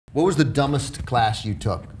What was the dumbest class you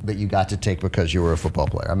took that you got to take because you were a football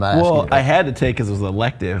player? I'm not asking you. Well, I had to take because it was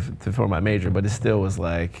elective for my major, but it still was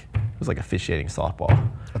like officiating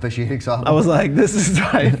softball. Officiating softball? I was like, this is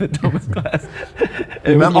probably the dumbest class.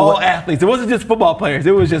 It was all athletes. It wasn't just football players.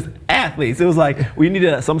 It was just athletes. It was like we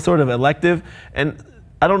needed some sort of elective, and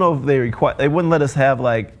I don't know if they wouldn't let us have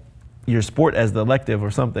like your sport as the elective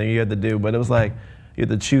or something you had to do, but it was like you had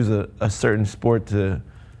to choose a certain sport to.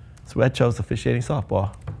 So I chose officiating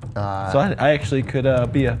softball. So I actually could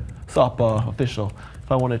be a softball official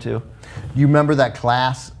if I wanted to. You remember that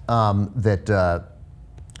class that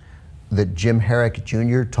Jim Harrick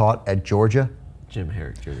Jr. taught at Georgia? Jim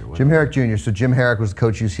Harrick Jr. Jim Harrick Jr. So Jim Harrick was the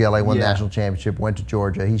coach at UCLA, won the national championship, went to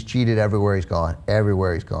Georgia. He's cheated everywhere he's gone.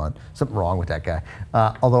 Everywhere he's gone. Something wrong with that guy.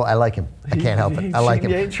 Although I like him. I can't help it. I like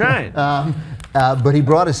him. He ain't trying. But he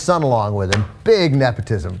brought his son along with him. Big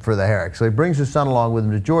nepotism for the Harrick. So he brings his son along with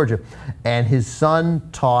him to Georgia. And his son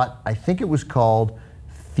taught, I think it was called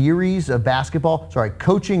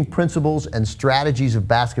Coaching Principles and Strategies of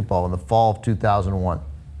Basketball in the fall of 2001,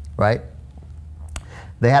 right?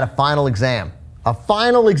 They had a final exam. A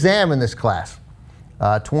final exam in this class.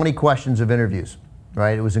 20 questions of interviews,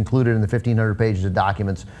 right? It was included in the 1,500 pages of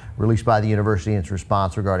documents released by the university in its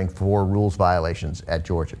response regarding 4 rules violations at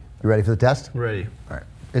Georgia. You ready for the test? Ready. All right.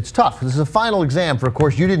 It's tough. This is a final exam for a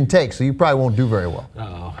course you didn't take, so you probably won't do very well.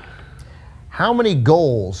 Uh-oh. How many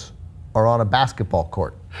goals are on a basketball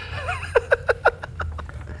court?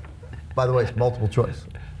 By the way, it's multiple choice.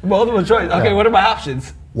 Multiple choice. Okay, what are my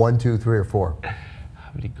options? 1, 2, 3, or 4. How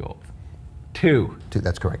many goals? 2. 2,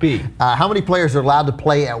 that's correct. B. How many players are allowed to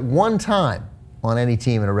play at one time on any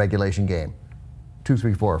team in a regulation game? 2,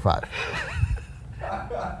 3, 4, or 5?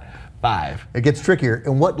 5. It gets trickier.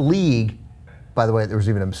 In what league, by the way, there was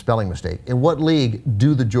even a spelling mistake. In what league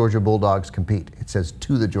do the Georgia Bulldogs compete? It says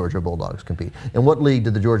to the Georgia Bulldogs compete. In what league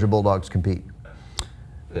did the Georgia Bulldogs compete?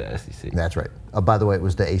 The SEC. That's right. By the way, it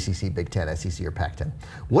was the ACC, Big Ten, SEC, or Pac-10.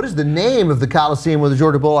 What is the name of the Coliseum where the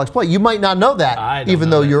Georgia Bulldogs play? You might not know that, even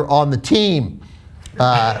though you're on the team.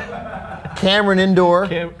 Cameron Indoor,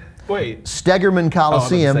 Stegerman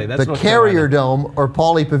Coliseum, the Carrier Dome, or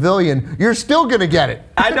Pauley Pavilion. You're still going to get it.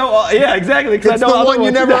 I know, yeah, exactly. It's the one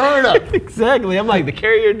you never heard of. Exactly. I'm like, the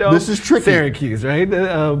Carrier Dome. This is tricky. Syracuse, right?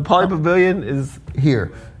 Pauley Pavilion is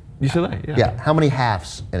here. UCLA, yeah. Yeah. How many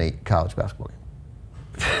halves in a college basketball game?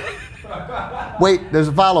 Wait, there's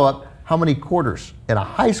a follow-up. How many quarters in a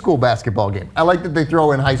high school basketball game? I like that they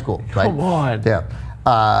throw in high school, right? Come on. Yeah.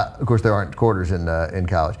 Of course, there aren't quarters in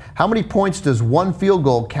college. How many points does one field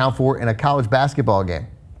goal count for in a college basketball game?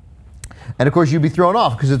 And of course, you'd be thrown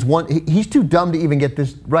off because it's one. He's too dumb to even get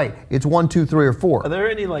this right. It's 1, 2, 3, or 4. Are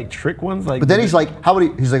there any like trick ones? Like, but then he's like, how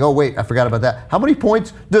many? He's like, oh wait, I forgot about that. How many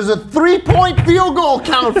points does a 3-point field goal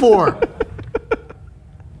count for?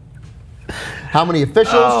 How many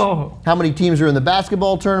officials? Oh. How many teams are in the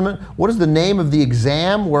basketball tournament? What is the name of the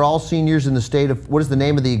exam where all seniors in the state of, what is the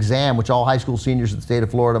name of the exam which all high school seniors in the state of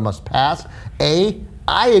Florida must pass? A,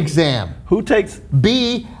 eye exam. Who takes?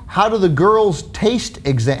 B, how do the girls taste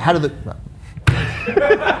exam? How do the, no.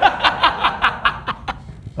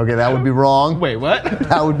 Okay, that would be wrong. Wait, what?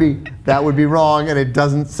 That would be wrong, and it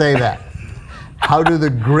doesn't say that. How do the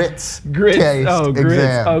grits taste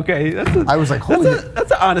exam? Okay, I was like, holy. That's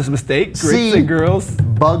an honest mistake. Grits C, and girls.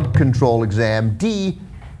 Bug control exam. D,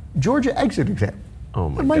 Georgia exit exam. Oh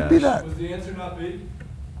my gosh. It might be that. Was the answer not B?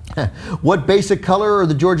 What basic color are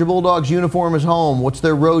the Georgia Bulldogs' uniform is home? What's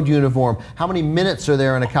their road uniform? How many minutes are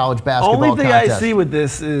there in a college basketball Only thing contest? I see with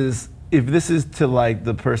this is if this is to like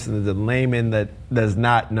the person, the layman that does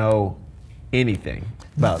not know anything.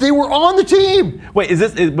 They were on the team. Wait,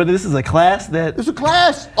 but this is a class that? It's a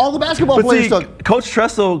class. All the basketball players took. Coach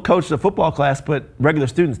Tressel coached a football class, but regular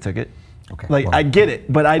students took it. Okay. Like, well, I get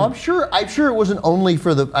it, but I'm sure it wasn't only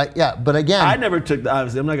for the, but again. I never took,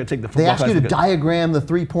 obviously, I'm not going to take the football class. They ask you to diagram the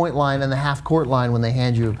 3-point line and the half-court line when they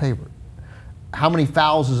hand you a paper. How many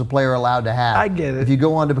fouls is a player allowed to have? I get it. If you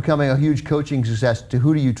go on to becoming a huge coaching success, to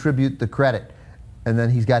who do you tribute the credit? And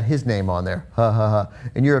then he's got his name on there. Ha ha ha.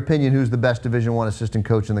 In your opinion, who's the best Division I assistant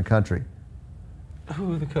coach in the country?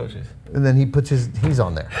 Who are the coaches? And then he puts he's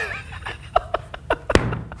on there.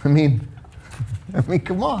 I mean,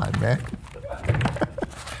 come on, man.